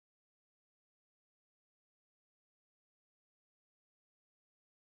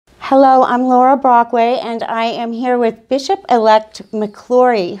Hello, I'm Laura Brockway, and I am here with Bishop-elect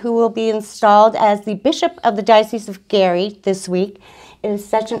McClory, who will be installed as the Bishop of the Diocese of Gary this week. It is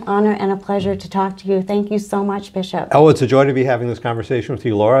such an honor and a pleasure to talk to you. Thank you so much, Bishop. Oh, it's a joy to be having this conversation with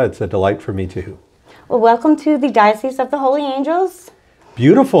you, Laura. It's a delight for me too. Well, welcome to the Diocese of the Holy Angels.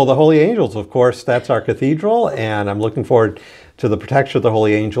 Beautiful, the Holy Angels, of course. That's our cathedral, and I'm looking forward to the protection of the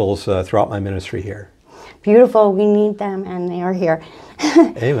Holy Angels throughout my ministry here. Beautiful. We need them, and they are here.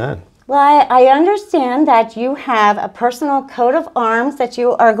 Amen. Well, I understand that you have a personal coat of arms that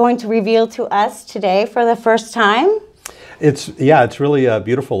you are going to reveal to us today for the first time. It's really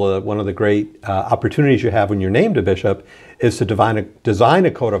beautiful. One of the great opportunities you have when you're named a bishop is to design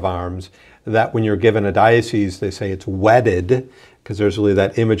a coat of arms that when you're given a diocese, they say it's wedded, because there's really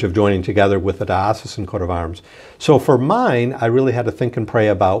that image of joining together with a diocesan coat of arms. So for mine, I really had to think and pray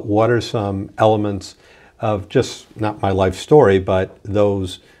about what are some elements of just not my life story, but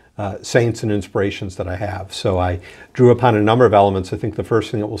those saints and inspirations that I have. So I drew upon a number of elements. I think the first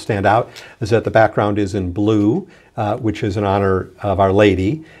thing that will stand out is that the background is in blue, which is in honor of Our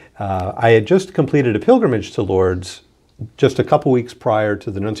Lady. I had just completed a pilgrimage to Lourdes just a couple weeks prior to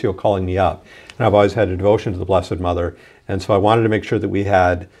the nuncio calling me up. And I've always had a devotion to the Blessed Mother. And so I wanted to make sure that we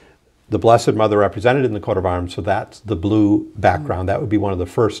had the Blessed Mother represented in the coat of arms. So that's the blue background. That would be one of the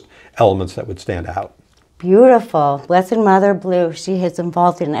first elements that would stand out. Beautiful. Blessed Mother Blue. She is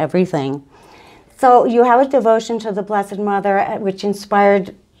involved in everything. So you have a devotion to the Blessed Mother, which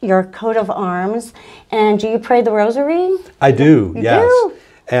inspired your coat of arms. And do you pray the rosary? I do, yes. Do?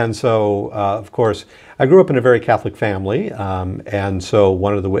 And so, of course, I grew up in a very Catholic family. And so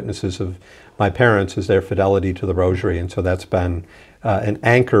one of the witnesses of my parents is their fidelity to the rosary. And so that's been an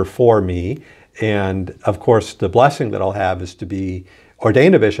anchor for me. And of course, the blessing that I'll have is to be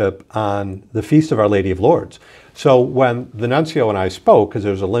ordained a bishop on the Feast of Our Lady of Lourdes. So when the nuncio and I spoke, because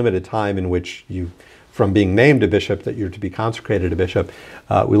there's a limited time in which from being named a bishop, that you're to be consecrated a bishop,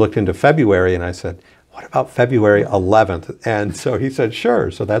 we looked into February, and I said, what about February 11th? And so he said, sure.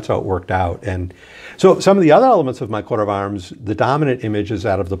 So that's how it worked out. And so some of the other elements of my coat of arms, the dominant image is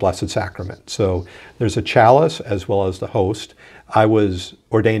that of the Blessed Sacrament. So there's a chalice as well as the host. I was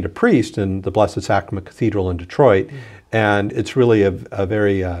ordained a priest in the Blessed Sacrament Cathedral in Detroit, and it's really a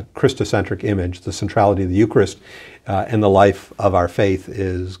very Christocentric image. The centrality of the Eucharist in the life of our faith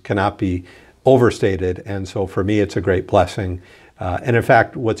cannot be overstated, and so for me it's a great blessing. And in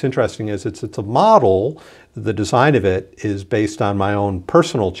fact, what's interesting is it's a model. The design of it is based on my own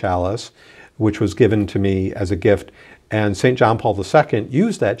personal chalice, which was given to me as a gift, and St. John Paul II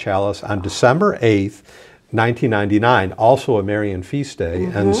used that chalice on December 8th, 1999, also a Marian feast day.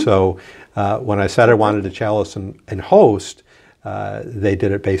 Mm-hmm. And so when I said I wanted a chalice and host, they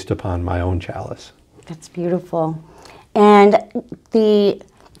did it based upon my own chalice. That's beautiful. And the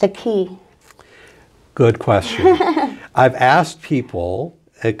key? Good question. I've asked people,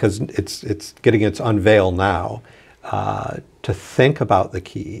 because it's getting its unveil now, to think about the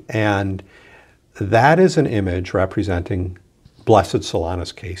key. And that is an image representing Blessed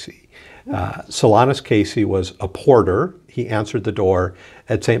Solanus Casey. Solanus Casey was a porter. He answered the door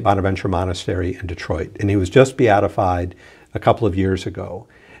at St. Bonaventure Monastery in Detroit, and he was just beatified a couple of years ago.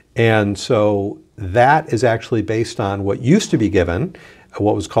 And so that is actually based on what used to be given,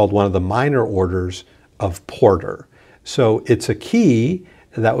 what was called one of the minor orders of porter. So it's a key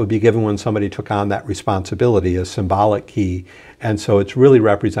that would be given when somebody took on that responsibility, a symbolic key. And so it's really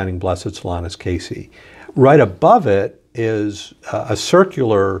representing Blessed Solanus Casey. Right above it is a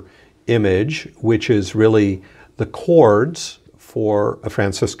circular image, which is really the cords for a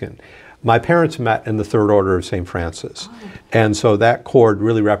Franciscan. My parents met in the Third Order of St. Francis. And so that cord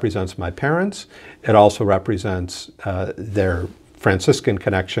really represents my parents. It also represents their Franciscan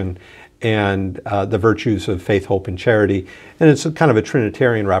connection and the virtues of faith, hope, and charity. And it's a kind of a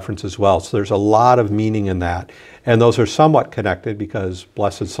Trinitarian reference as well. So there's a lot of meaning in that. And those are somewhat connected because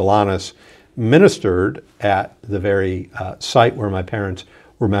Blessed Solanus ministered at the very site where my parents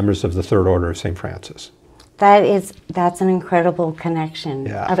were members of the Third Order of St. Francis. That's an incredible connection.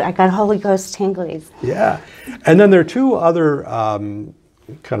 Yeah. I got Holy Ghost tinglies. Yeah. And then there are two other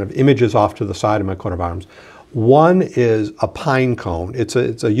kind of images off to the side of my coat of arms. One is a pine cone. It's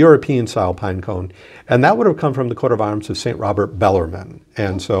a European-style pine cone. And that would have come from the coat of arms of St. Robert Bellarmine.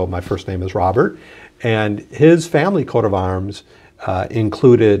 And so my first name is Robert. And his family coat of arms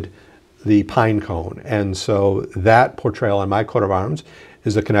included the pine cone. And so that portrayal on my coat of arms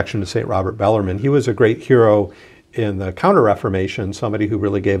is a connection to St. Robert Bellarmine. He was a great hero in the Counter-Reformation, somebody who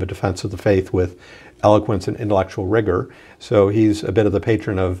really gave a defense of the faith with eloquence and intellectual rigor. So he's a bit of the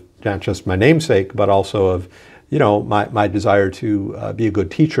patron of not just my namesake, but also of my desire to be a good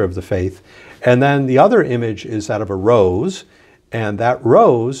teacher of the faith. And then the other image is that of a rose, and that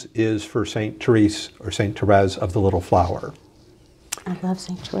rose is for St. Therese or St. Therese of the Little Flower. I love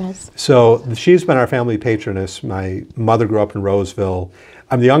St. Therese. So she's been our family patroness. My mother grew up in Roseville.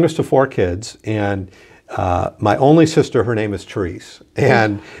 I'm the youngest of 4 kids, and my only sister, her name is Therese.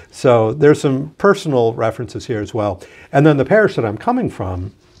 And so there's some personal references here as well. And then the parish that I'm coming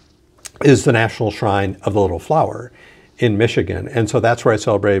from is the National Shrine of the Little Flower in Michigan. And so that's where I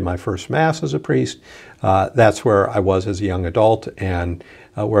celebrated my first Mass as a priest. That's where I was as a young adult, and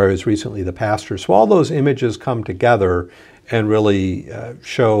where I was recently the pastor. So all those images come together and really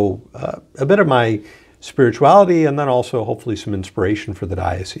show a bit of my spirituality, and then also hopefully some inspiration for the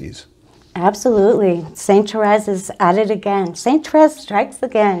diocese. Absolutely. St. Therese is at it again. St. Therese strikes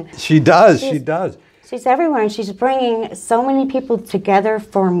again. She does, she does. She's everywhere, and she's bringing so many people together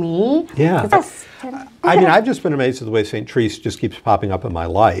for me. Yeah. I mean, I've just been amazed at the way St. Therese just keeps popping up in my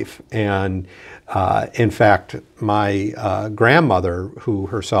life. And in fact, my grandmother, who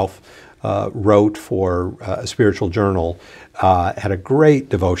herself wrote for a spiritual journal, had a great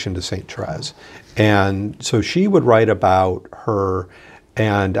devotion to St. Therese. And so she would write about her,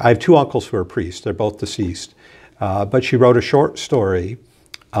 and I have 2 uncles who are priests. They're both deceased. But she wrote a short story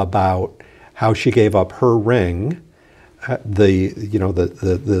about how she gave up her ring,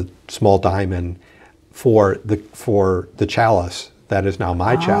 the small diamond, for the chalice that is now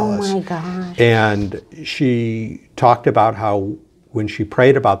my chalice. Oh my gosh. And she talked about how when she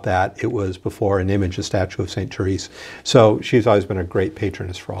prayed about that, it was before an image, a statue of St. Therese. So she's always been a great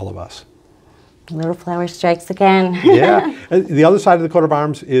patroness for all of us. Little Flower strikes again. Yeah. The other side of the coat of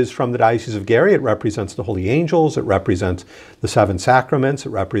arms is from the Diocese of Gary. It represents the Holy Angels. It represents the 7 sacraments. It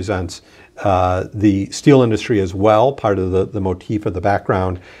represents the steel industry as well, part of the motif of the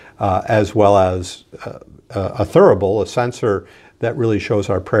background, as well as a thurible, a censer that really shows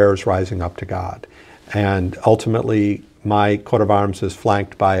our prayers rising up to God. And ultimately, my coat of arms is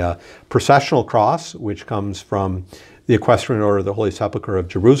flanked by a processional cross, which comes from the Equestrian Order of the Holy Sepulchre of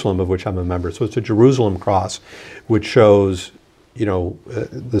Jerusalem, of which I'm a member. So it's a Jerusalem cross, which shows,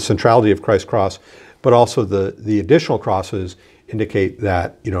 the centrality of Christ's cross, but also the additional crosses indicate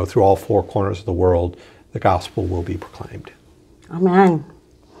that, through all 4 corners of the world, the gospel will be proclaimed. Amen.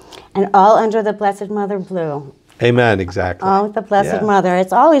 And all under the Blessed Mother Blue. Amen, exactly. All with the Blessed Mother.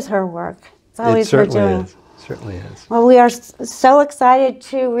 It's always her work. It's always her doing. Certainly is. Well, we are so excited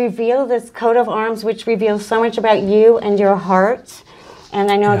to reveal this coat of arms, which reveals so much about you and your heart.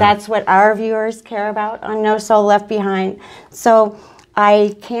 And I know that's what our viewers care about on No Soul Left Behind. So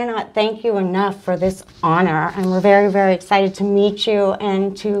I cannot thank you enough for this honor. And we're very, very excited to meet you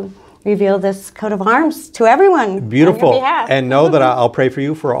and to reveal this coat of arms to everyone. Beautiful. On your behalf. And know that I'll pray for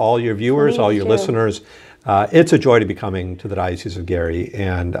you, for all your viewers, all your listeners. It's a joy to be coming to the Diocese of Gary,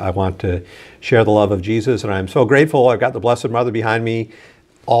 and I want to share the love of Jesus, and I'm so grateful. I've got the Blessed Mother behind me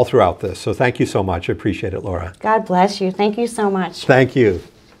all throughout this. So thank you so much. I appreciate it, Laura. God bless you. Thank you so much. Thank you.